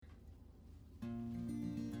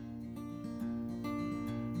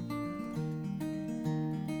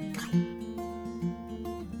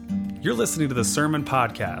You're listening to the Sermon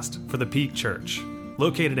Podcast for the Peak Church,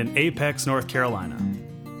 located in Apex, North Carolina.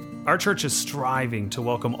 Our church is striving to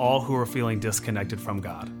welcome all who are feeling disconnected from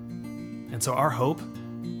God. And so our hope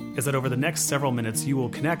is that over the next several minutes, you will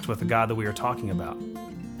connect with the God that we are talking about,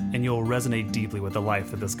 and you'll resonate deeply with the life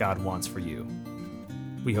that this God wants for you.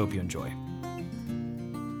 We hope you enjoy.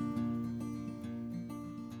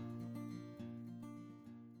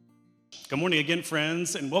 Good morning again,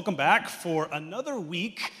 friends, and welcome back for another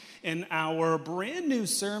week in our brand new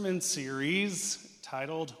sermon series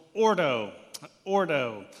titled Ordo.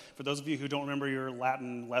 Ordo. For those of you who don't remember your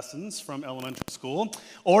Latin lessons from elementary school,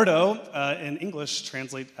 Ordo in English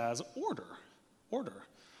translates as order. Order.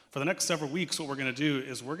 For the next several weeks, what we're going to do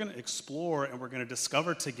is we're going to explore and we're going to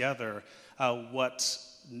discover together what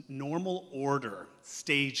normal order,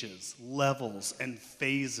 stages, levels, and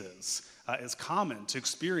phases is common to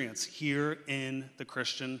experience here in the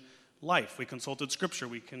Christian life. We consulted scripture,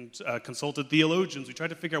 we consulted theologians, we tried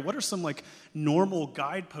to figure out what are some normal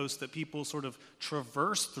guideposts that people sort of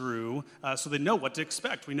traverse through so they know what to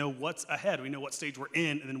expect. We know what's ahead, we know what stage we're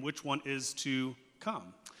in, and then which one is to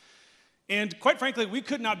come. And quite frankly, we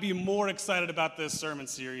could not be more excited about this sermon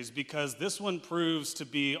series because this one proves to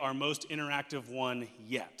be our most interactive one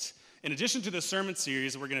yet. In addition to this sermon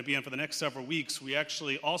series that we're going to be in for the next several weeks, we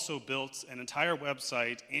actually also built an entire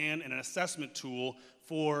website and an assessment tool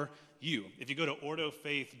for you. If you go to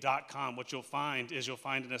ordofaith.com, what you'll find is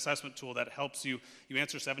an assessment tool that helps you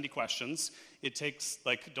answer 70 questions. It takes,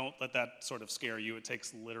 don't let that sort of scare you. It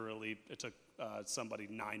took somebody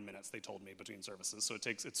 9 minutes, they told me, between services. So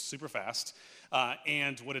it's super fast.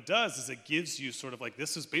 And what it does is it gives you sort of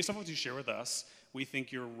this is based on what you share with us, we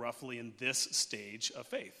think you're roughly in this stage of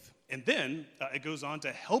faith. And then it goes on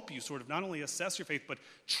to help you sort of not only assess your faith, but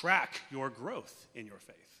track your growth in your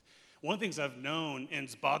faith. One of the things I've known, and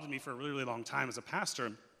it's bothered me for a really, really long time as a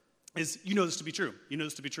pastor, is you know this to be true.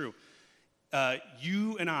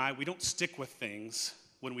 You and I, we don't stick with things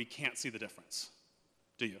when we can't see the difference,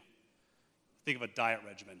 do you? Think of a diet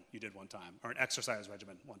regimen you did one time, or an exercise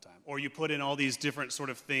regimen one time, or you put in all these different sort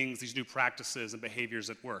of things, these new practices and behaviors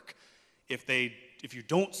at work. If you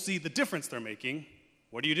don't see the difference they're making,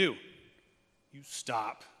 what do? You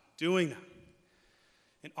stop doing them.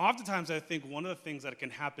 And oftentimes I think one of the things that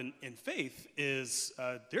can happen in faith is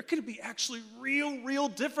there can be actually real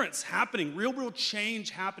difference happening, real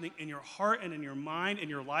change happening in your heart and in your mind, in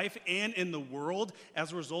your life, and in the world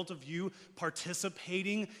as a result of you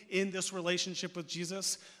participating in this relationship with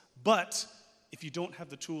Jesus. But if you don't have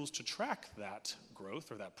the tools to track that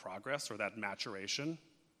growth or that progress or that maturation,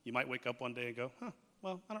 you might wake up one day and go,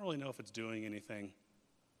 well, I don't really know if it's doing anything,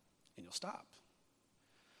 and you'll stop.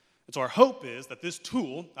 And so our hope is that this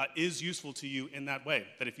tool is useful to you in that way,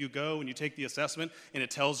 that if you go and you take the assessment and it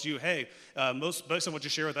tells you, hey, based on what you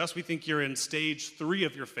share with us, we think you're in stage 3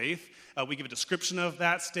 of your faith. We give a description of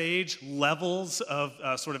that stage, levels of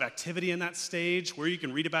sort of activity in that stage, where you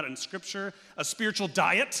can read about it in Scripture, a spiritual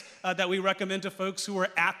diet that we recommend to folks who are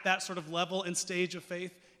at that sort of level and stage of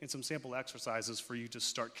faith, and some sample exercises for you to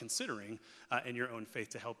start considering in your own faith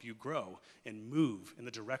to help you grow and move in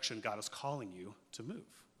the direction God is calling you to move.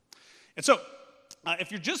 And so,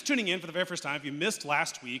 if you're just tuning in for the very first time, if you missed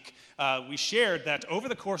last week, we shared that over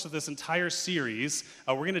the course of this entire series,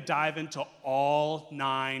 we're going to dive into all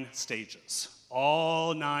 9 stages.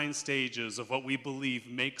 All 9 stages of what we believe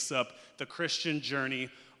makes up the Christian journey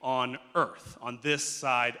on earth, on this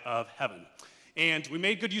side of heaven. And we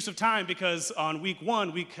made good use of time because on week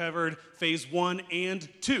 1, we covered phase 1 and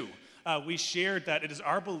 2. We shared that it is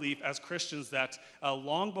our belief as Christians that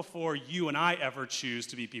long before you and I ever choose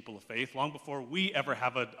to be people of faith, long before we ever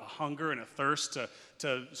have a hunger and a thirst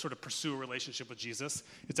to sort of pursue a relationship with Jesus,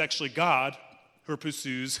 it's actually God who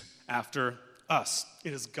pursues after us.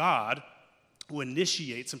 It is God who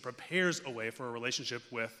initiates and prepares a way for a relationship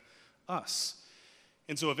with us.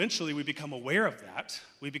 And so eventually we become aware of that.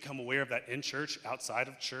 We become aware of that in church, outside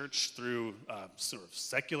of church, through sort of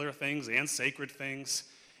secular things and sacred things.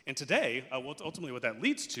 And today, ultimately what that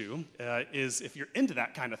leads to is if you're into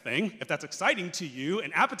that kind of thing, if that's exciting to you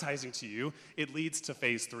and appetizing to you, it leads to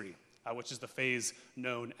phase 3, which is the phase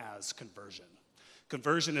known as conversion.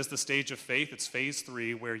 Conversion is the stage of faith. It's phase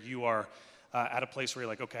 3 where you are at a place where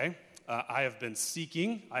you're like, okay, I have been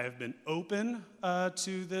seeking, I have been open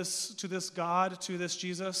to this God, to this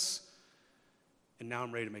Jesus, and now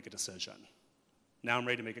I'm ready to make a decision. Now I'm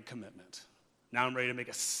ready to make a commitment. Now I'm ready to make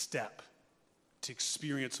a step to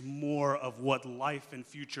experience more of what life and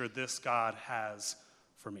future this God has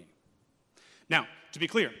for me. Now, to be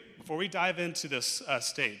clear, before we dive into this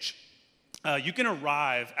stage, you can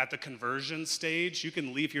arrive at the conversion stage. You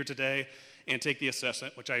can leave here today and take the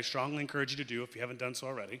assessment, which I strongly encourage you to do if you haven't done so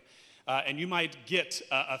already. And you might get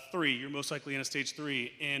a 3. You're most likely in a stage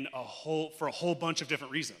 3 for a whole bunch of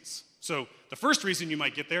different reasons. So the first reason you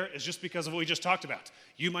might get there is just because of what we just talked about.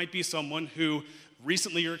 You might be someone who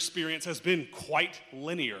recently your experience has been quite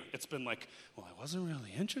linear. It's been like, well, I wasn't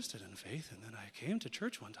really interested in faith, and then I came to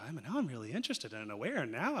church one time, and now I'm really interested and aware,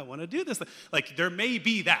 and now I want to do this. Like, there may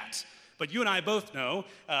be that. But you and I both know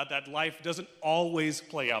that life doesn't always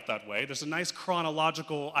play out that way. There's a nice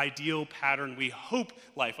chronological, ideal pattern. We hope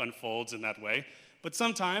life unfolds in that way. But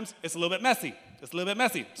sometimes it's a little bit messy.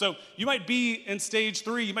 So you might be in stage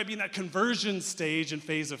 3. You might be in that conversion stage and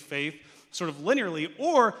phase of faith, sort of linearly.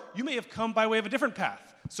 Or you may have come by way of a different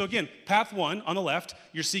path. So again, path 1 on the left,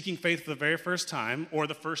 you're seeking faith for the very first time, or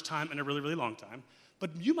the first time in a really, really long time.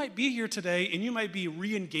 But you might be here today, and you might be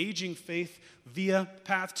re-engaging faith via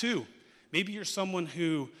path 2. Maybe you're someone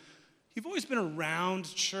who, you've always been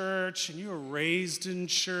around church and you were raised in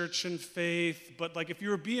church and faith, but like if you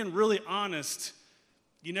were being really honest,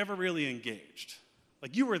 you never really engaged.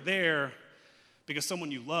 Like you were there because someone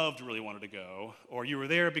you loved really wanted to go, or you were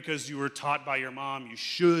there because you were taught by your mom you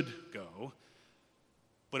should go,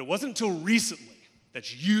 but it wasn't until recently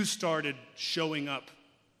that you started showing up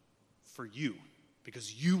for you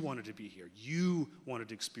because you wanted to be here. You wanted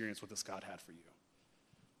to experience what this God had for you.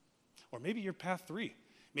 Or maybe you're path 3.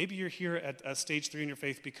 Maybe you're here at stage 3 in your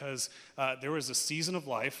faith because there was a season of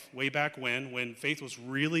life way back when faith was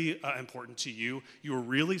really important to you. You were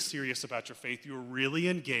really serious about your faith. You were really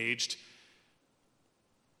engaged.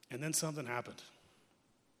 And then something happened.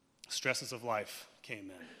 Stresses of life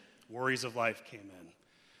came in. Worries of life came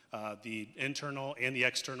in. The internal and the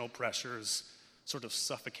external pressures sort of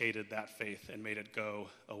suffocated that faith and made it go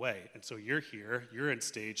away. And so you're here. You're in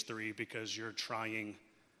stage 3 because you're trying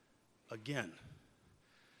again.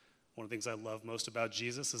 One of the things I love most about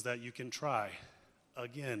Jesus is that you can try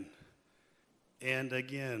again and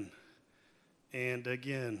again and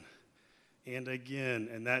again and again.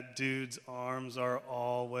 And that dude's arms are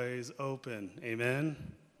always open. Amen?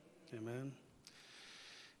 Amen.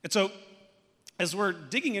 And so, as we're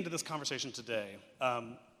digging into this conversation today,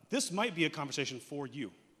 this might be a conversation for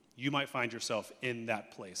you. You might find yourself in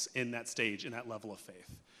that place, in that stage, in that level of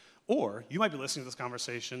faith. Or you might be listening to this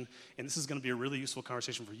conversation, and this is going to be a really useful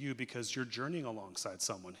conversation for you because you're journeying alongside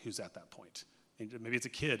someone who's at that point. And maybe it's a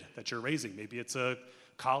kid that you're raising. Maybe it's a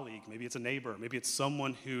colleague. Maybe it's a neighbor. Maybe it's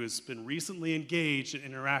someone who has been recently engaged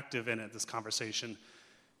and interactive in this conversation,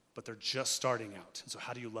 but they're just starting out. And so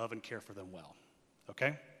how do you love and care for them well?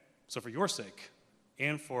 Okay? So for your sake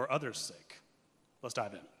and for others' sake, let's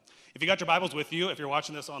dive in. If you got your Bibles with you, if you're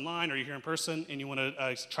watching this online or you're here in person and you want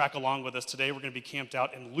to track along with us today, we're going to be camped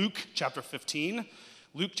out in Luke chapter 15.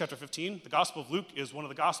 Luke chapter 15, the Gospel of Luke is one of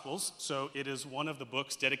the Gospels, so it is one of the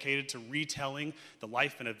books dedicated to retelling the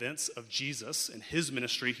life and events of Jesus and his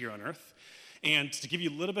ministry here on earth. And to give you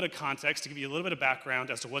a little bit of context, to give you a little bit of background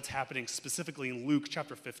as to what's happening specifically in Luke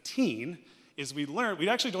chapter 15, is we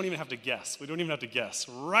actually don't even have to guess. We don't even have to guess.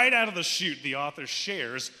 Right out of the chute, the author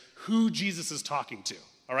shares who Jesus is talking to.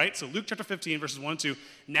 All right, so Luke chapter 15, verses 1 and 2.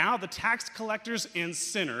 Now the tax collectors and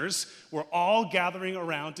sinners were all gathering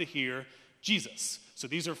around to hear Jesus. So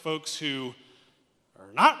these are folks who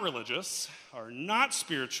are not religious, are not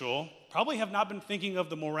spiritual, probably have not been thinking of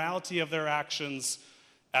the morality of their actions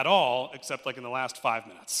at all, except like in the last 5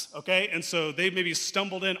 minutes, okay? And so they maybe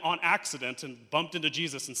stumbled in on accident and bumped into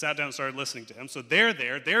Jesus and sat down and started listening to him. So they're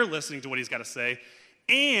there, they're listening to what he's got to say.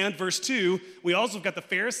 And verse 2, we also have got the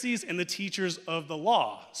Pharisees and the teachers of the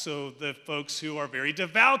law. So the folks who are very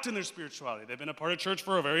devout in their spirituality. They've been a part of church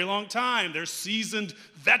for a very long time. They're seasoned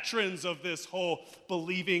veterans of this whole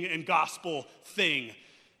believing and gospel thing.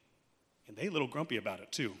 And they a little grumpy about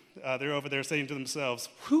it too. They're over there saying to themselves,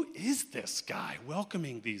 who is this guy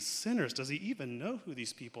welcoming these sinners? Does he even know who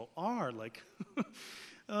these people are? Like,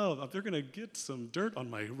 oh, they're going to get some dirt on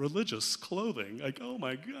my religious clothing. Like, oh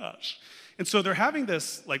my gosh. And so they're having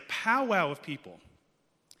this like powwow of people.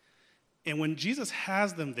 And when Jesus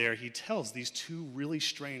has them there, he tells these 2 really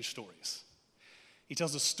strange stories. He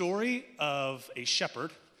tells a story of a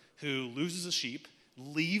shepherd who loses a sheep,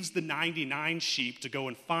 leaves the 99 sheep to go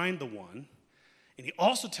and find the one. And he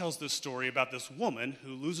also tells this story about this woman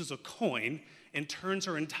who loses a coin and turns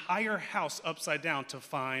her entire house upside down to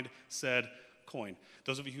find said coin.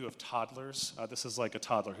 Those of you who have toddlers, this is like a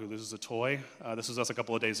toddler who loses a toy. This was us a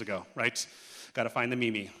couple of days ago, right? Got to find the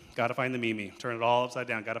Mimi. Got to find the Mimi. Turn it all upside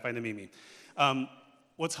down. Got to find the Mimi.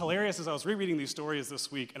 What's hilarious is I was rereading these stories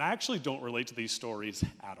this week, and I actually don't relate to these stories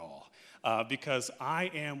at all. because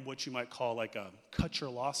I am what you might call like a cut your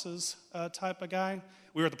losses type of guy.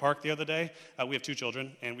 We were at the park the other day. We have 2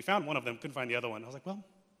 children, and we found one of them, couldn't find the other one. I was like, well,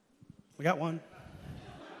 we got one.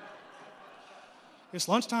 It's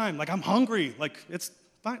lunchtime. Like, I'm hungry. Like, it's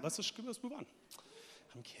fine. Let's move on.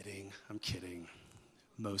 I'm kidding.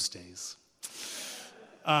 Most days.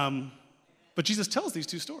 But Jesus tells these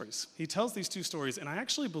 2 stories. He tells these 2 stories, and I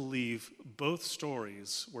actually believe both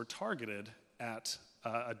stories were targeted at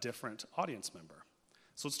a different audience member.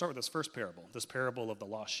 So let's start with this first parable, this parable of the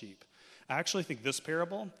lost sheep. I actually think this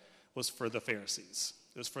parable was for the Pharisees.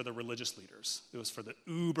 It was for the religious leaders. It was for the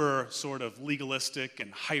uber sort of legalistic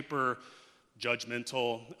and hyper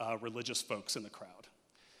judgmental religious folks in the crowd.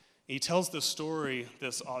 And he tells this story,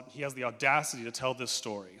 he has the audacity to tell this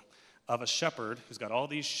story of a shepherd who's got all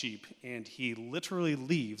these sheep, and he literally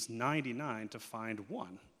leaves 99 to find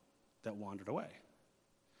one that wandered away.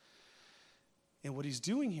 And what he's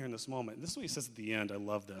doing here in this moment, and this is what he says at the end, I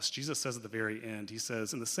love this. Jesus says at the very end, he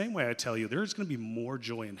says, in the same way I tell you, there's going to be more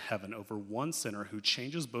joy in heaven over one sinner who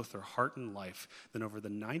changes both their heart and life than over the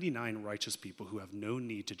 99 righteous people who have no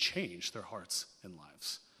need to change their hearts and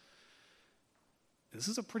lives. This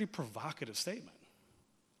is a pretty provocative statement.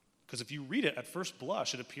 Because if you read it at first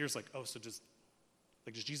blush, it appears like, oh, so does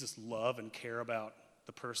Jesus love and care about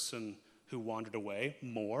the person who wandered away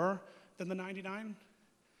more than the 99?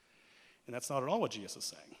 And that's not at all what Jesus is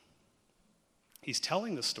saying. He's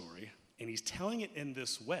telling the story, and he's telling it in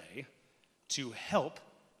this way to help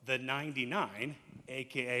the 99,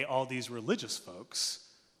 aka all these religious folks,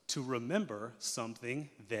 to remember something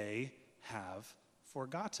they have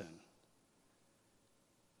forgotten.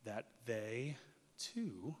 That they,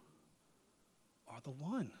 too, are the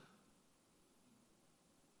one.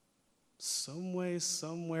 Some way,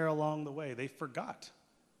 somewhere along the way, they forgot.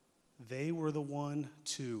 They were the one,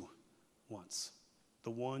 too. Once, the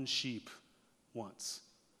one sheep once,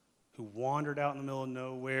 who wandered out in the middle of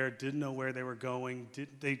nowhere, didn't know where they were going.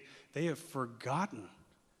 They have forgotten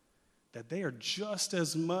that they are just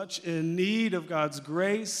as much in need of God's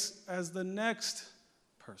grace as the next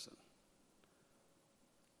person.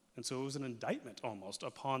 And so it was an indictment almost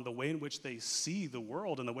upon the way in which they see the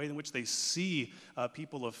world and the way in which they see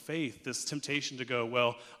people of faith, this temptation to go,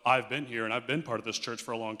 well, I've been here and I've been part of this church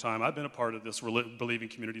for a long time. I've been a part of this believing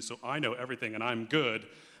community, so I know everything and I'm good.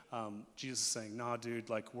 Jesus is saying, nah, dude,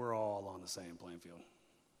 like we're all on the same playing field.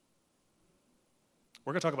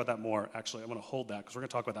 We're going to talk about that more. Actually, I'm going to hold that because we're going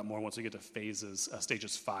to talk about that more once we get to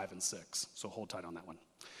stages 5 and 6. So hold tight on that one.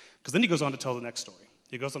 Because then he goes on to tell the next story.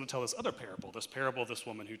 He goes on to tell this other parable of this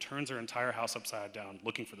woman who turns her entire house upside down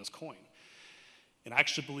looking for this coin. And I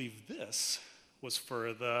actually believe this was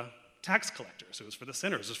for the tax collectors. It was for the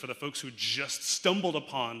sinners. It was for the folks who just stumbled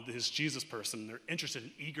upon this Jesus person. They're interested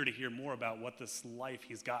and eager to hear more about what this life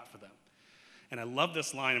he's got for them. And I love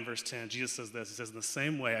this line in verse 10. Jesus says this. He says, in the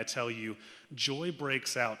same way, I tell you, joy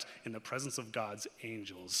breaks out in the presence of God's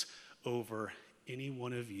angels over any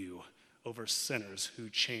one of you, over sinners who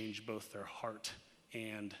change both their heart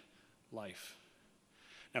and life.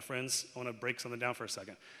 Now, friends, I want to break something down for a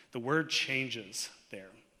second. The word changes there.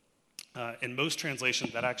 In most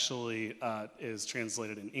translations, that actually is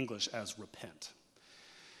translated in English as repent.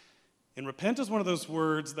 And repent is one of those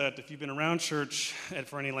words that if you've been around church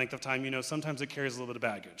for any length of time, you know sometimes it carries a little bit of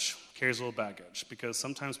baggage. Because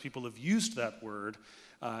sometimes people have used that word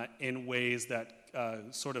in ways that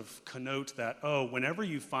sort of connote that, whenever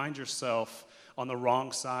you find yourself on the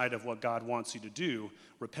wrong side of what God wants you to do,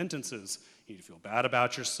 repentance is you need to feel bad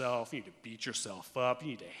about yourself, you need to beat yourself up, you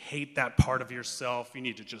need to hate that part of yourself, you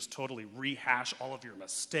need to just totally rehash all of your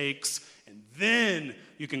mistakes, and then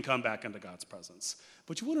you can come back into God's presence.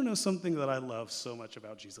 But you want to know something that I love so much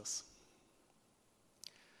about Jesus?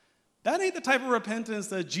 That ain't the type of repentance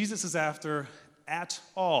that Jesus is after at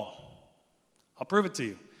all. I'll prove it to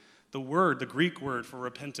you. The Greek word for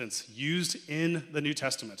repentance used in the New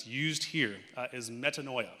Testament, used here, is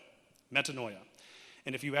metanoia. Metanoia.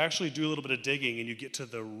 And if you actually do a little bit of digging and you get to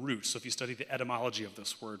the root, so if you study the etymology of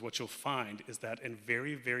this word, what you'll find is that in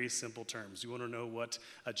very, very simple terms, you want to know what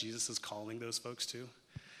Jesus is calling those folks to?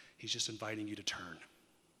 He's just inviting you to turn.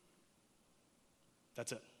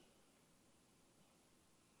 That's it.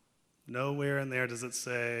 Nowhere in there does it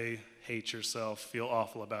say, hate yourself, feel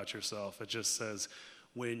awful about yourself. It just says,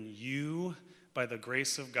 when you, by the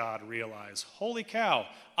grace of God, realize, holy cow,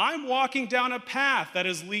 I'm walking down a path that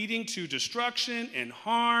is leading to destruction and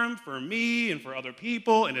harm for me and for other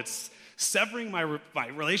people, and it's severing my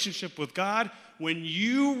relationship with God. When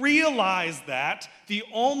you realize that, the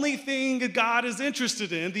only thing that God is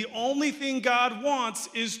interested in, the only thing God wants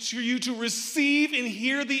is for you to receive and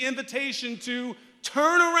hear the invitation to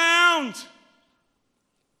Turn around.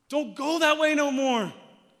 Don't go that way no more.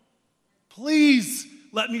 Please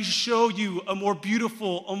let me show you a more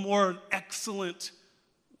beautiful, a more excellent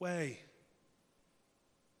way.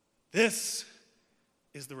 This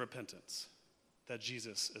is the repentance that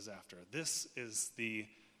Jesus is after. This is the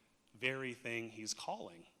very thing he's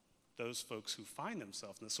calling those folks who find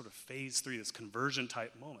themselves in this sort of phase 3, this conversion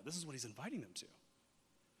type moment. This is what he's inviting them to.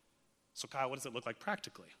 So Kyle, what does it look like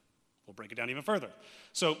practically? We'll break it down even further.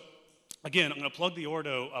 So again, I'm going to plug the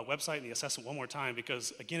Ordo website and the assessment one more time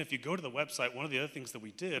because, again, if you go to the website, one of the other things that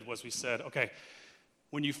we did was we said, okay,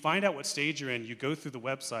 when you find out what stage you're in, you go through the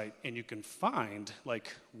website and you can find,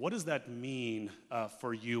 like, what does that mean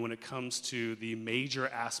for you when it comes to the major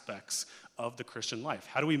aspects of the Christian life?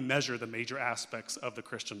 How do we measure the major aspects of the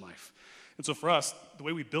Christian life? And so for us, the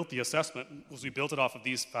way we built the assessment was we built it off of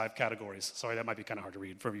these 5 categories. Sorry, that might be kind of hard to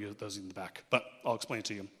read for you, those in the back, but I'll explain it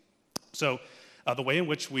to you. So the way in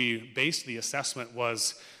which we based the assessment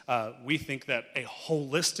was we think that a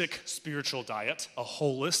holistic spiritual diet, a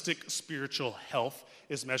holistic spiritual health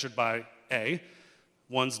is measured by A,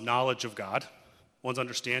 one's knowledge of God, one's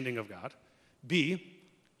understanding of God. B,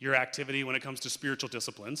 your activity when it comes to spiritual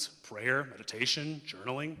disciplines, prayer, meditation,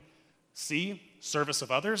 journaling. C, service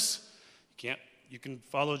of others. You can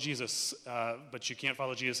follow Jesus, but you can't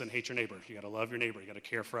follow Jesus and hate your neighbor. You got to love your neighbor. You got to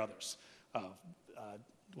care for others.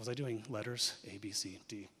 Was I doing letters? A, B, C,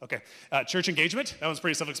 D. Okay. Church engagement. That one's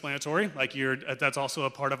pretty self-explanatory. Like that's also a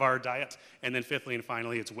part of our diet. And then fifthly and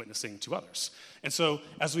finally, it's witnessing to others. And so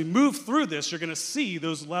as we move through this, you're going to see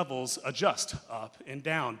those levels adjust up and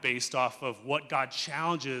down based off of what God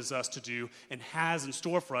challenges us to do and has in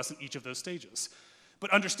store for us in each of those stages.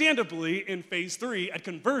 But understandably, in phase 3, at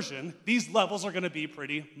conversion, these levels are going to be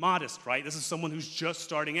pretty modest, right? This is someone who's just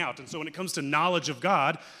starting out. And so when it comes to knowledge of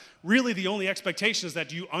God, really the only expectation is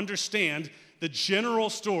that you understand the general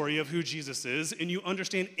story of who Jesus is, and you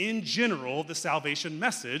understand in general the salvation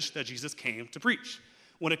message that Jesus came to preach.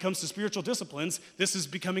 When it comes to spiritual disciplines, this is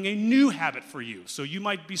becoming a new habit for you. So you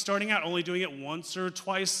might be starting out only doing it once or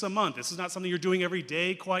twice a month. This is not something you're doing every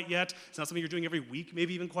day quite yet. It's not something you're doing every week,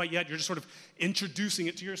 maybe even quite yet. You're just sort of introducing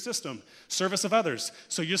it to your system. Service of others.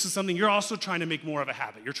 So this is something you're also trying to make more of a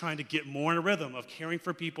habit. You're trying to get more in a rhythm of caring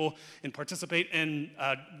for people and participate in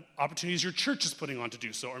opportunities your church is putting on to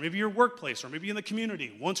do so, or maybe your workplace, or maybe in the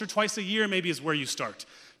community. Once or twice a year maybe is where you start.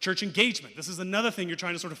 Church engagement. This is another thing you're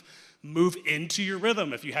trying to sort of move into your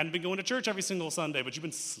rhythm. If you hadn't been going to church every single Sunday, but you've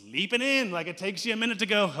been sleeping in, like it takes you a minute to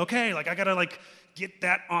go, okay, like I gotta get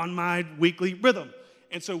that on my weekly rhythm.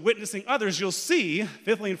 And so witnessing others, you'll see,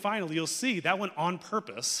 fifthly and finally, you'll see that one on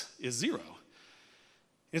purpose is 0.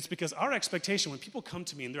 It's because our expectation when people come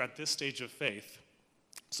to me and they're at this stage of faith,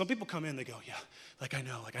 some people come in, they go, yeah, I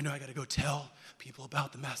know I gotta go tell people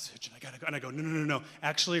about the message, and I gotta go, and I go, no.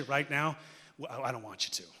 Actually, right now, I don't want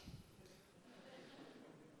you to.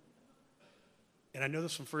 And I know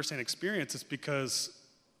this from firsthand experience. It's because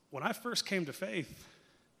when I first came to faith,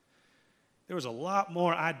 there was a lot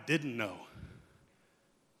more I didn't know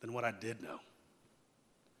than what I did know.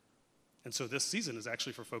 And so this season is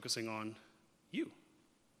actually for focusing on you.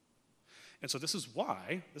 And so this is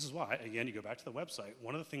why, again, you go back to the website,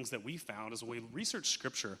 one of the things that we found is when we researched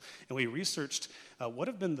Scripture and we researched what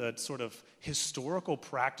have been the sort of historical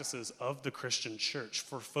practices of the Christian church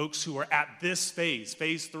for folks who are at this phase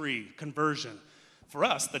 3, conversion. For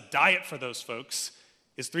us, the diet for those folks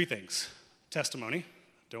is 3 things. Testimony.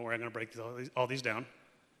 Don't worry, I'm going to break all these down.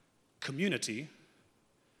 Community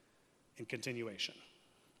and discontinuation.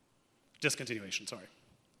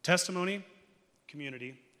 Testimony,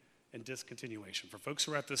 community, and discontinuation. For folks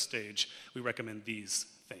who are at this stage, we recommend these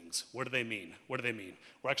things. What do they mean? We're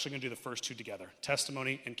actually going to do the first 2 together,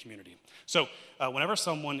 testimony and community. So whenever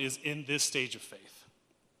someone is in this stage of faith,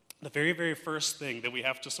 the very, very first thing that we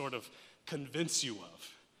have to sort of convince you of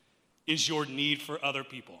is your need for other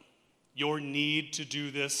people. Your need to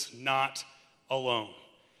do this not alone.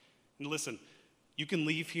 And listen, you can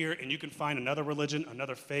leave here and you can find another religion,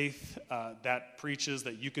 another faith that preaches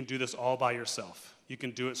that you can do this all by yourself. You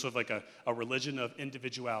can do it sort of like a religion of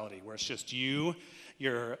individuality, where it's just you,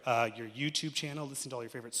 your YouTube channel, listening to all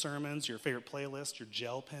your favorite sermons, your favorite playlist, your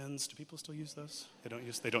gel pens. Do people still use those? They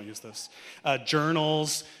don't use those.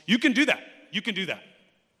 Journals. You can do that.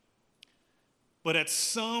 But at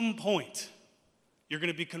some point, you're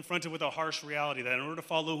going to be confronted with a harsh reality that in order to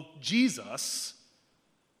follow Jesus,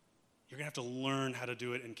 you're going to have to learn how to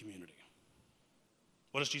do it in community.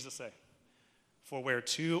 What does Jesus say? For where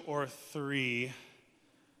 2 or 3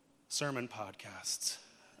 sermon podcasts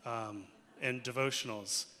and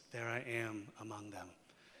devotionals, there I am among them.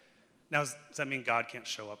 Now, does that mean God can't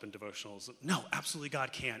show up in devotionals? No, absolutely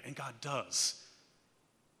God can, and God does.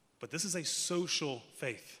 But this is a social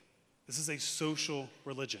faith. This is a social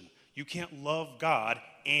religion. You can't love God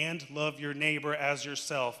and love your neighbor as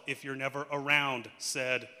yourself if you're never around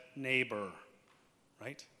said neighbor,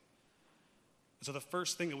 right? So the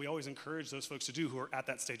first thing that we always encourage those folks to do who are at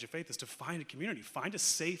that stage of faith is to find a community, find a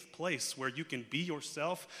safe place where you can be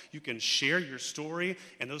yourself, you can share your story,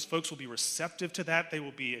 and those folks will be receptive to that, they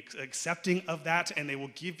will be accepting of that, and they will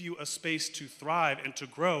give you a space to thrive and to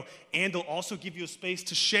grow, and they'll also give you a space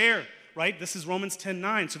to share, right? This is Romans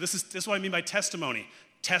 10:9, so this is what I mean by testimony.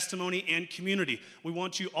 Testimony and community. We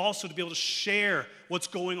want you also to be able to share what's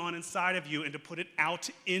going on inside of you and to put it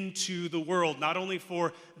out into the world, not only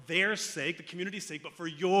for their sake, the community's sake, but for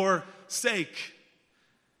your sake.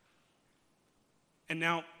 And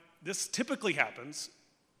now, this typically happens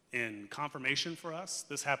in confirmation for us.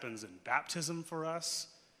 This happens in baptism for us.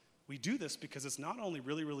 We do this because it's not only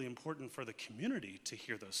really, really important for the community to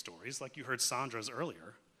hear those stories, like you heard Sandra's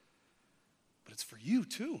earlier, but it's for you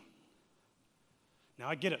too. Now,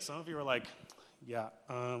 I get it. Some of you are like, yeah,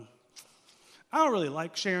 I don't really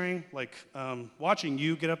like sharing. Like, watching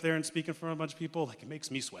you get up there and speak in front of a bunch of people, like, it makes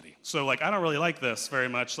me sweaty. So, like, I don't really like this very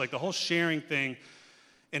much. Like, the whole sharing thing,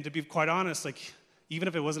 and to be quite honest, like, even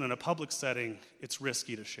if it wasn't in a public setting, it's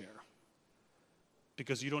risky to share.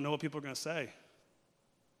 Because you don't know what people are going to say.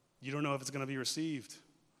 You don't know if it's going to be received.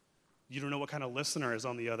 You don't know what kind of listener is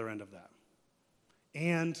on the other end of that.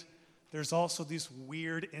 And there's also these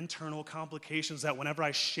weird internal complications that whenever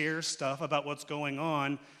I share stuff about what's going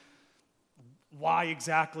on, why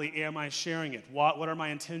exactly am I sharing it? What are my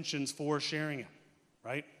intentions for sharing it,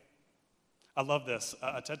 right? I love this.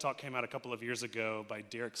 A TED Talk came out a couple of years ago by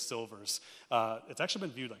Derek Silvers. It's actually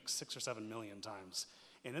been viewed like 6 or 7 million times.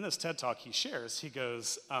 And in this TED Talk, he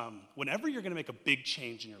goes, whenever you're going to make a big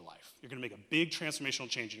change in your life, you're going to make a big transformational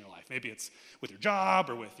change in your life. Maybe it's with your job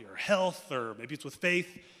or with your health or maybe it's with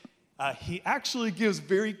faith. He actually gives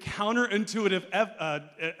very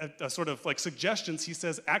counterintuitive sort of like suggestions. He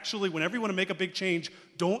says, actually, whenever you want to make a big change,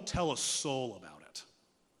 don't tell a soul about it.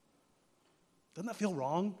 Doesn't that feel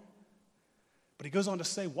wrong? But he goes on to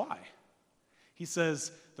say why. He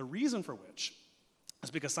says, the reason for which is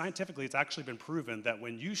because scientifically it's actually been proven that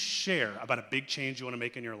when you share about a big change you want to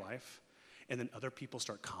make in your life, and then other people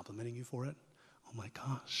start complimenting you for it, oh my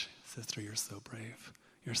gosh, sister, you're so brave.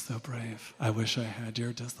 You're so brave. I wish I had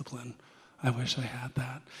your discipline. I wish I had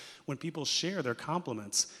that. When people share their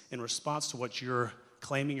compliments in response to what you're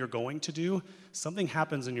claiming you're going to do, something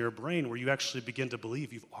happens in your brain where you actually begin to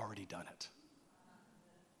believe you've already done it.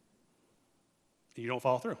 And you don't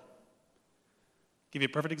follow through. Give you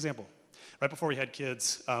a perfect example. Right before we had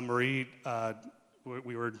kids, Marie,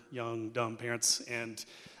 we were young, dumb parents, and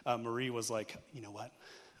Marie was like, you know what?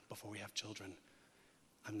 Before we have children,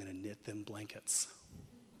 I'm going to knit them blankets.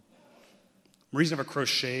 Marie's never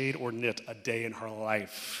crocheted or knit a day in her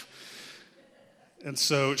life. And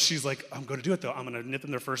so she's like, I'm going to do it, though. I'm going to knit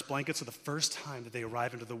them their first blanket, so the first time that they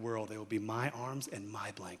arrive into the world, they will be my arms and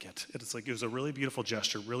my blanket. It was a really beautiful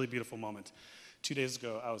gesture, really beautiful moment. 2 days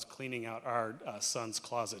ago, I was cleaning out our son's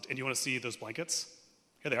closet. And you want to see those blankets?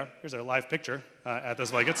 Here they are. Here's our live picture at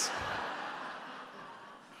those blankets.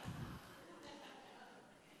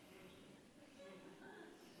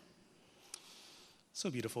 So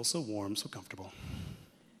beautiful, so warm, so comfortable.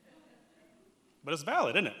 But it's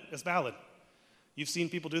valid, isn't it? It's valid. You've seen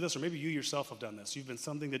people do this, or maybe you yourself have done this. You've been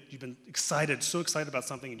so excited about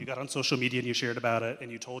something, and you got on social media and you shared about it,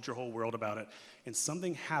 and you told your whole world about it, and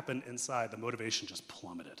something happened inside, the motivation just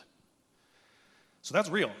plummeted. So that's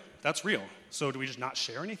real. That's real. So do we just not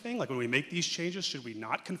share anything? Like when we make these changes, should we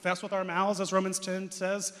not confess with our mouths, as Romans 10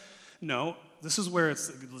 says? No, this is where it's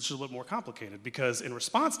a little bit more complicated, because in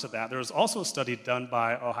response to that, there was also a study done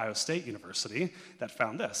by Ohio State University that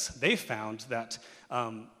found this. They found that,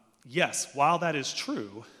 yes, while that is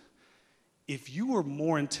true, if you were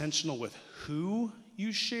more intentional with who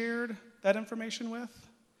you shared that information with,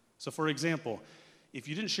 so for example, if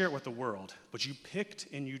you didn't share it with the world, but you picked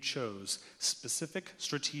and you chose specific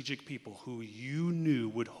strategic people who you knew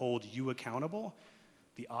would hold you accountable,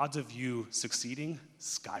 the odds of you succeeding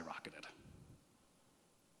skyrocketed.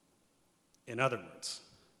 In other words,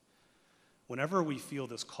 whenever we feel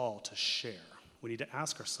this call to share, we need to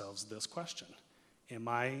ask ourselves this question. Am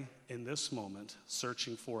I, in this moment,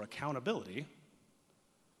 searching for accountability,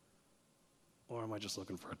 or am I just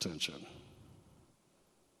looking for attention?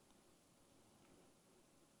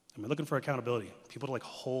 Am I looking for accountability? People to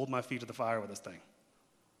hold my feet to the fire with this thing,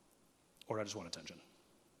 or I just want attention?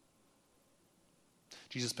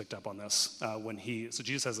 Jesus picked up on this so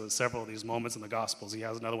Jesus has several of these moments in the Gospels. He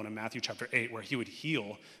has another one in Matthew chapter 8 where he would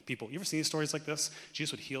heal people. You ever seen stories like this?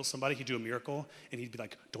 Jesus would heal somebody, he'd do a miracle, and he'd be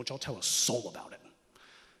like, don't y'all tell a soul about it.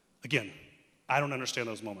 Again, I don't understand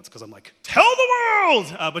those moments because I'm like, tell the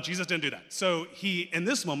world! But Jesus didn't do that. So in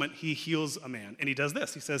this moment, he heals a man, and he does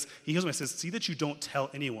this. He heals him and says, see that you don't tell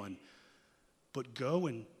anyone, but go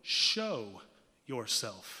and show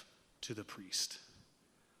yourself to the priest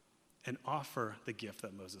and offer the gift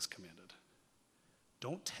that Moses commanded.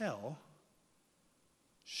 Don't tell,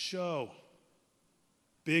 show.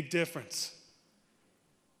 Big difference.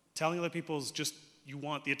 Telling other people is just, you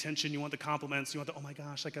want the attention, you want the compliments, you want the, oh my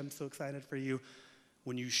gosh, like I'm so excited for you.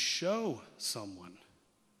 When you show someone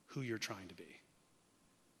who you're trying to be,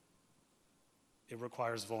 it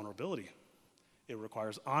requires vulnerability. It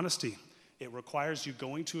requires honesty. It requires you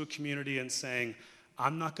going to a community and saying,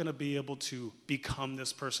 I'm not going to be able to become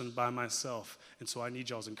this person by myself. And so I need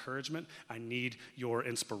y'all's encouragement. I need your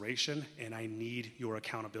inspiration, and I need your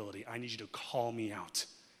accountability. I need you to call me out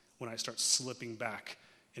when I start slipping back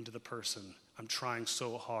into the person I'm trying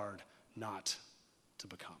so hard not to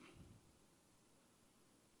become.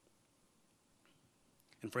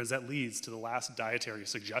 And friends, that leads to the last dietary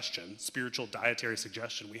suggestion, spiritual dietary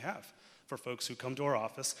suggestion we have for folks who come to our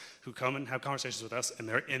office, who come and have conversations with us, and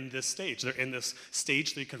they're in this stage. They're in this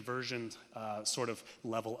stage 3 conversion sort of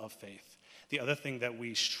level of faith. The other thing that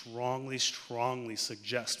we strongly, strongly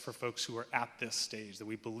suggest for folks who are at this stage that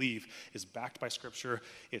we believe is backed by Scripture,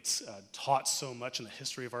 it's taught so much in the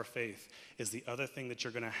history of our faith, is the other thing that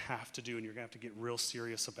you're going to have to do and you're going to have to get real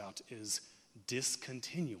serious about is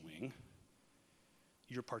discontinuing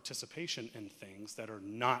your participation in things that are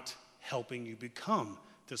not helping you become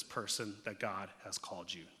this person that God has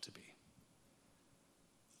called you to be.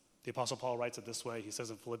 The Apostle Paul writes it this way. He says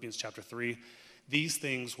in Philippians chapter 3, these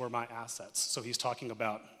things were my assets. So he's talking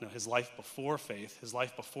about his life before faith, his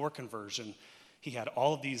life before conversion. He had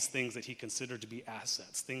all of these things that he considered to be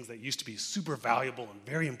assets, things that used to be super valuable and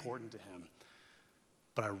very important to him.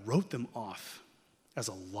 But I wrote them off as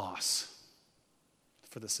a loss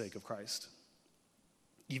for the sake of Christ.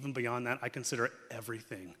 Even beyond that, I consider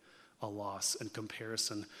everything a loss in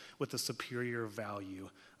comparison with the superior value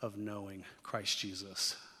of knowing Christ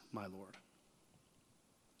Jesus, my Lord.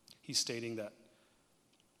 He's stating that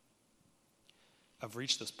I've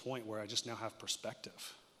reached this point where I just now have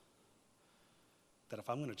perspective. That if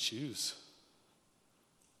I'm going to choose,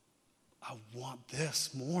 I want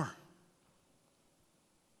this more.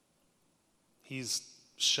 He's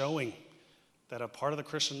showing that a part of the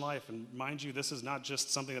Christian life, and mind you, this is not just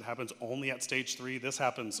something that happens only at stage 3. This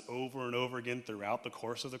happens over and over again throughout the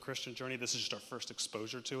course of the Christian journey. This is just our first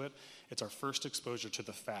exposure to it. It's our first exposure to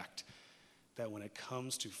the fact that when it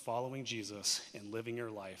comes to following Jesus and living your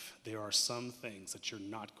life, there are some things that you're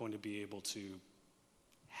not going to be able to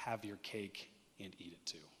have your cake and eat it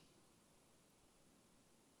too.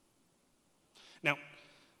 Now,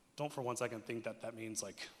 don't for one second think that that means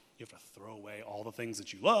like you have to throw away all the things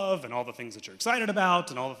that you love and all the things that you're excited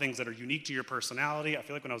about and all the things that are unique to your personality. I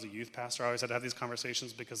feel like when I was a youth pastor, I always had to have these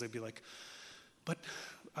conversations because they'd be like, but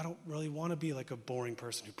I don't really want to be like a boring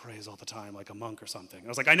person who prays all the time, like a monk or something. I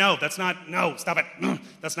was like, I know, no, stop it.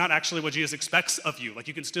 That's not actually what Jesus expects of you. Like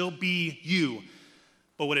you can still be you.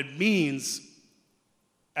 But what it means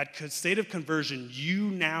at state of conversion,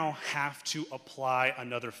 you now have to apply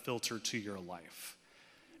another filter to your life.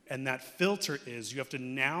 And that filter is you have to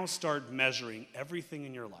now start measuring everything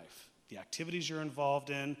in your life, the activities you're involved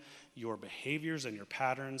in, your behaviors and your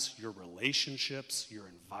patterns, your relationships, your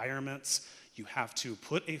environments. You have to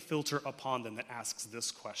put a filter upon them that asks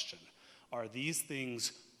this question. Are these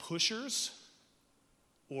things pushers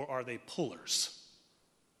or are they pullers?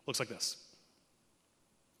 Looks like this.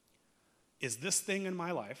 Is this thing in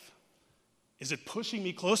my life, is it pushing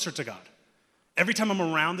me closer to God? Every time I'm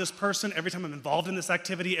around this person, every time I'm involved in this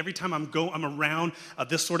activity, every time I'm around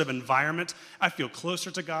this sort of environment, I feel closer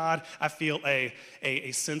to God. I feel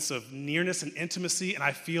a sense of nearness and intimacy, and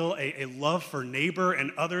I feel a love for neighbor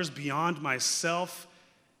and others beyond myself.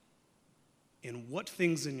 In what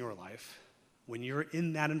things in your life, when you're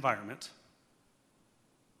in that environment,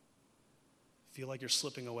 feel like you're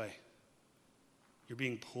slipping away? You're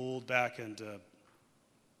being pulled back into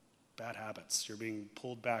bad habits. You're being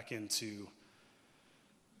pulled back into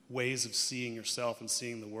ways of seeing yourself and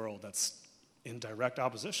seeing the world that's in direct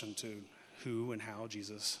opposition to who and how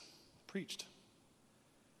Jesus preached.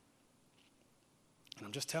 And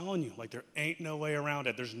I'm just telling you, like there ain't no way around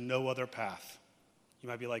it. There's no other path. You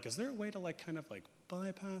might be like, is there a way to like kind of like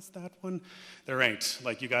bypass that one? There ain't.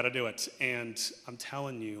 Like you got to do it. And I'm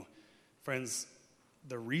telling you, friends,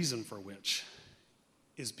 the reason for which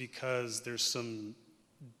is because there's some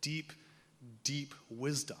deep, deep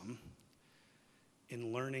wisdom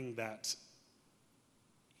in learning that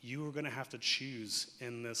you are going to have to choose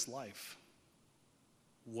in this life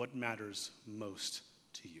what matters most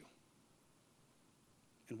to you.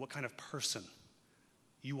 And what kind of person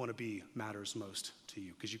you want to be matters most to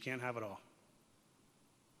you, because you can't have it all.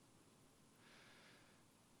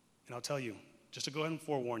 And I'll tell you, just to go ahead and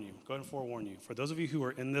forewarn you, for those of you who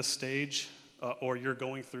are in this stage, or you're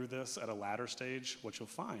going through this at a latter stage, what you'll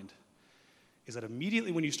find is that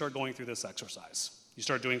immediately when you start going through this exercise, you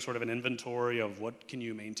start doing sort of an inventory of what can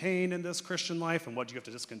you maintain in this Christian life and what do you have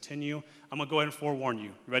to discontinue. I'm going to go ahead and forewarn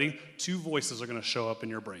you. Ready? 2 voices are going to show up in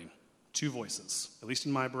your brain. 2 voices. At least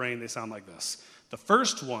in my brain, they sound like this. The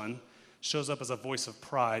first one shows up as a voice of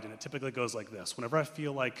pride, and it typically goes like this. Whenever I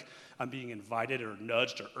feel like I'm being invited or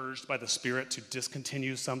nudged or urged by the Spirit to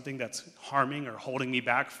discontinue something that's harming or holding me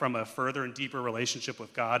back from a further and deeper relationship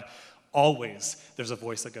with God, always there's a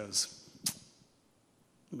voice that goes,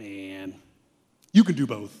 man, you can do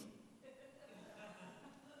both.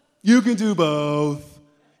 You can do both.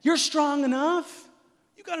 You're strong enough.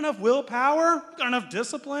 You got enough willpower. You got enough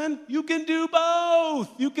discipline. You can do both.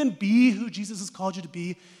 You can be who Jesus has called you to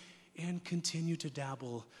be and continue to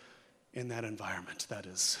dabble in that environment that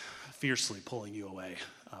is fiercely pulling you away.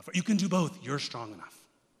 You can do both. You're strong enough.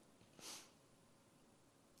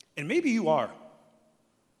 And maybe you are.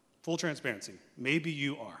 Full transparency. Maybe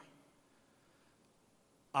you are.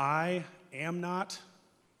 I am not,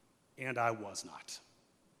 and I was not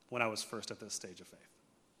when I was first at this stage of faith.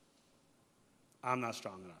 I'm not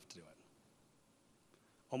strong enough to do it.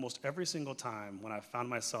 Almost every single time when I found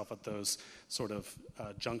myself at those sort of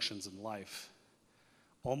junctions in life,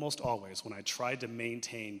 almost always when I tried to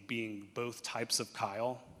maintain being both types of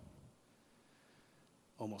Kyle,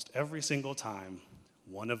 almost every single time,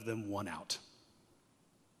 one of them won out.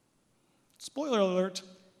 Spoiler alert,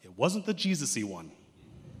 it wasn't the Jesus-y one.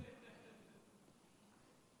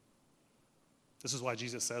 This is why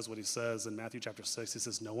Jesus says what he says in Matthew chapter 6. He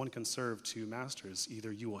says, no one can serve 2 masters.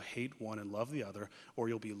 Either you will hate one and love the other, or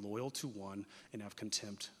you'll be loyal to one and have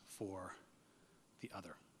contempt for the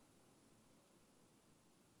other.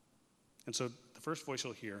 And so the first voice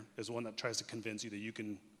you'll hear is one that tries to convince you that you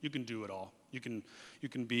can do it all. You can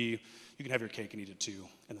have your cake and eat it too.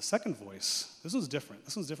 And the second voice, this one's different.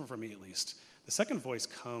 This one's different for me at least. The second voice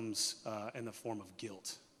comes in the form of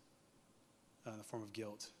guilt.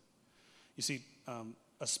 You see,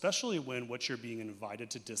 especially when what you're being invited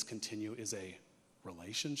to discontinue is a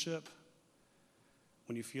relationship,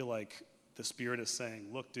 when you feel like the Spirit is saying,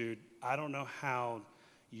 look, dude, I don't know how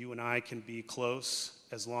you and I can be close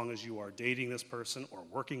as long as you are dating this person or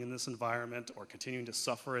working in this environment or continuing to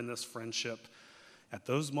suffer in this friendship. At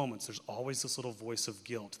those moments, there's always this little voice of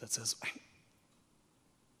guilt that says,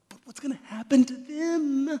 but what's going to happen to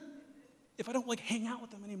them if I don't hang out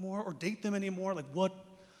with them anymore or date them anymore? What?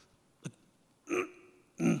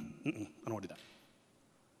 I don't want to do that.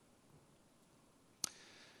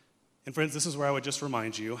 And friends, this is where I would just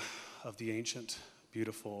remind you of the ancient,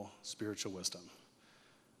 beautiful, spiritual wisdom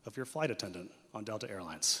of your flight attendant on Delta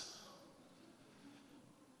Airlines.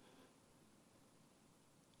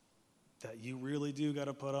 That you really do got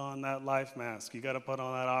to put on that life mask. You got to put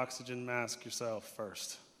on that oxygen mask yourself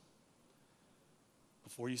first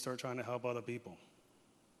before you start trying to help other people.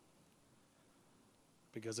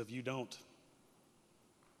 Because if you don't,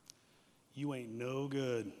 you ain't no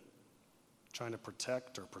good trying to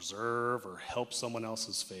protect or preserve or help someone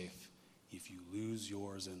else's faith if you lose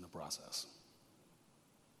yours in the process.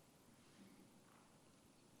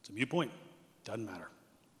 It's a mute point. Doesn't matter.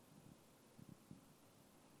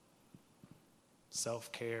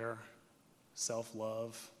 Self-care,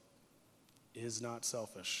 self-love is not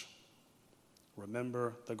selfish.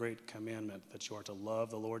 Remember the great commandment that you are to love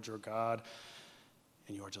the Lord your God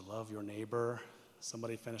and you are to love your neighbor.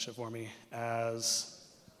 Somebody finish it for me. Yeah.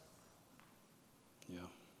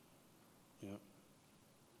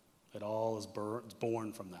 It all is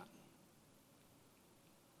born from that.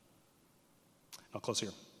 I'll close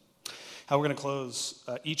here. How we're going to close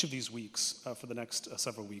each of these weeks for the next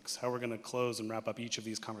several weeks, how we're going to close and wrap up each of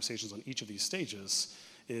these conversations on each of these stages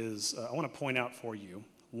is I want to point out for you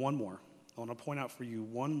one more. I want to point out for you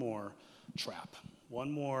one more trap,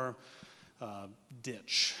 one more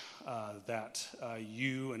ditch that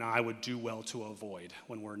you and I would do well to avoid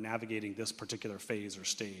when we're navigating this particular phase or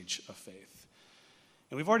stage of faith.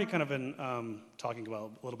 And we've already kind of been talking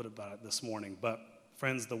about a little bit about it this morning, but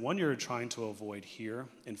friends, the one you're trying to avoid here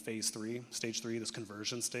in phase 3, stage 3, this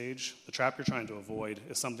conversion stage, the trap you're trying to avoid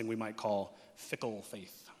is something we might call fickle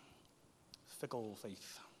faith. Fickle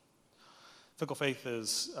faith. Fickle faith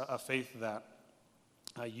is a faith that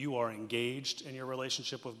you are engaged in your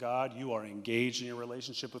relationship with God, you are engaged in your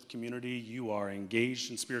relationship with community, you are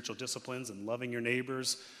engaged in spiritual disciplines and loving your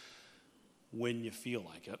neighbors when you feel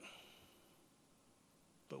like it.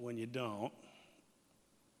 But when you don't,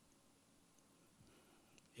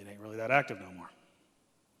 it ain't really that active no more.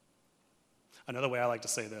 Another way I like to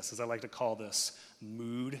say this is I like to call this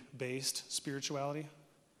mood-based spirituality.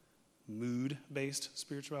 Mood-based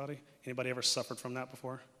spirituality. Anybody ever suffered from that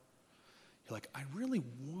before? You're like, I really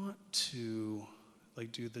want to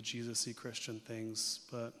do the Jesus-y Christian things,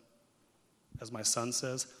 but as my son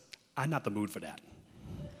says, I'm not the mood for that.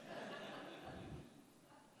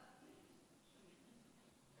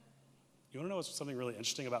 You want to know what's something really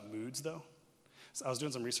interesting about moods, though? So I was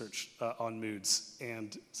doing some research on moods,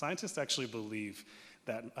 and scientists actually believe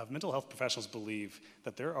that mental health professionals believe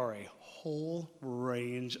that there are a whole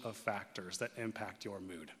range of factors that impact your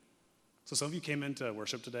mood. So some of you came into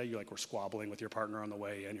worship today, you were squabbling with your partner on the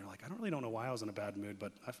way in. You're like, I don't know why I was in a bad mood,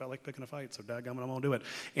 but I felt like picking a fight, so dadgummit, I'm gonna do it.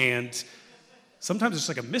 And sometimes it's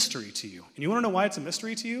like a mystery to you. And you wanna know why it's a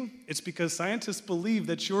mystery to you? It's because scientists believe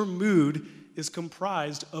that your mood is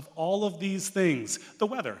comprised of all of these things: the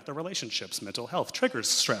weather, the relationships, mental health, triggers,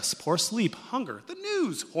 stress, poor sleep, hunger, the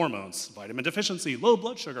news, hormones, vitamin deficiency, low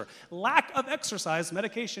blood sugar, lack of exercise,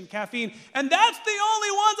 medication, caffeine, and that's the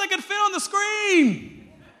only ones I could fit on the screen.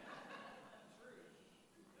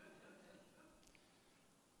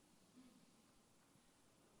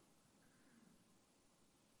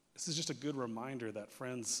 This is just a good reminder that,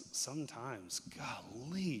 friends, sometimes,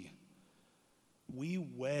 golly, we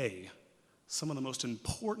weigh some of the most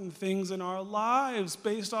important things in our lives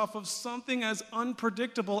based off of something as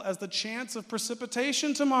unpredictable as the chance of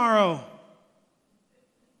precipitation tomorrow.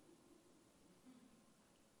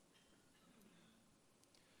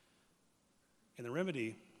 And the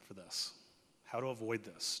remedy for this, how to avoid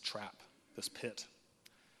this trap, this pit,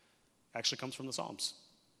 actually comes from the Psalms.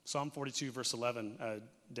 Psalm 42, verse 11,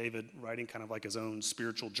 David, writing kind of like his own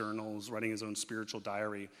spiritual journals, writing his own spiritual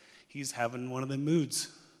diary, he's having one of them moods.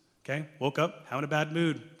 Okay, woke up, having a bad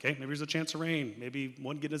mood. Okay, maybe there's a chance of rain. Maybe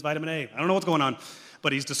one getting his vitamin A. I don't know what's going on.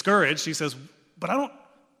 But he's discouraged. He says, but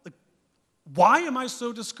why am I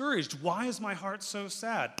so discouraged? Why is my heart so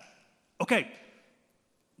sad? Okay,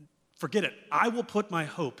 forget it. I will put my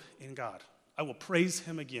hope in God. I will praise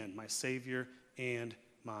him again, my Savior and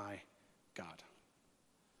my God.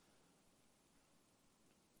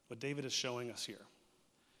 What David is showing us here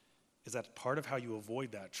is that part of how you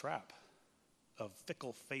avoid that trap of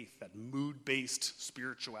fickle faith, that mood-based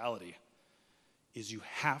spirituality, is you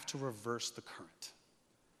have to reverse the current.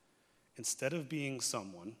 Instead of being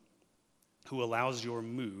someone who allows your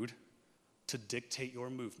mood to dictate your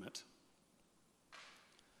movement,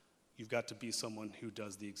 you've got to be someone who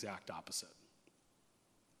does the exact opposite.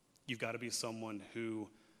 You've got to be someone who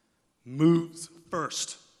moves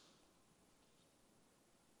first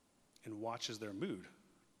and watches their mood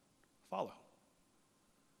follow.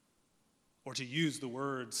 Or to use the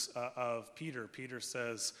words of Peter, Peter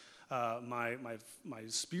says, my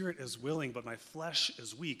spirit is willing, but my flesh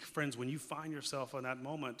is weak. Friends, when you find yourself in that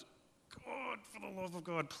moment, God, for the love of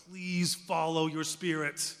God, please follow your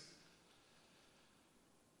spirit.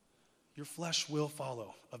 Your flesh will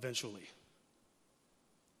follow eventually.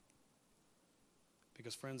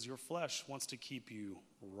 Because, friends, your flesh wants to keep you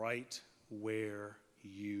right where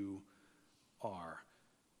you are.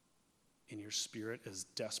 And your spirit is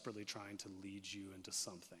desperately trying to lead you into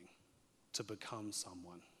something, to become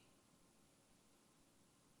someone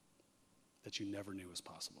that you never knew was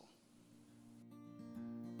possible.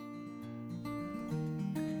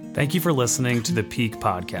 Thank you for listening to the Peak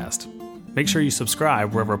Podcast. Make sure you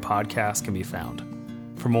subscribe wherever podcasts can be found.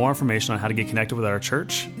 For more information on how to get connected with our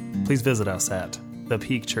church, please visit us at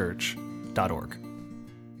thepeakchurch.org.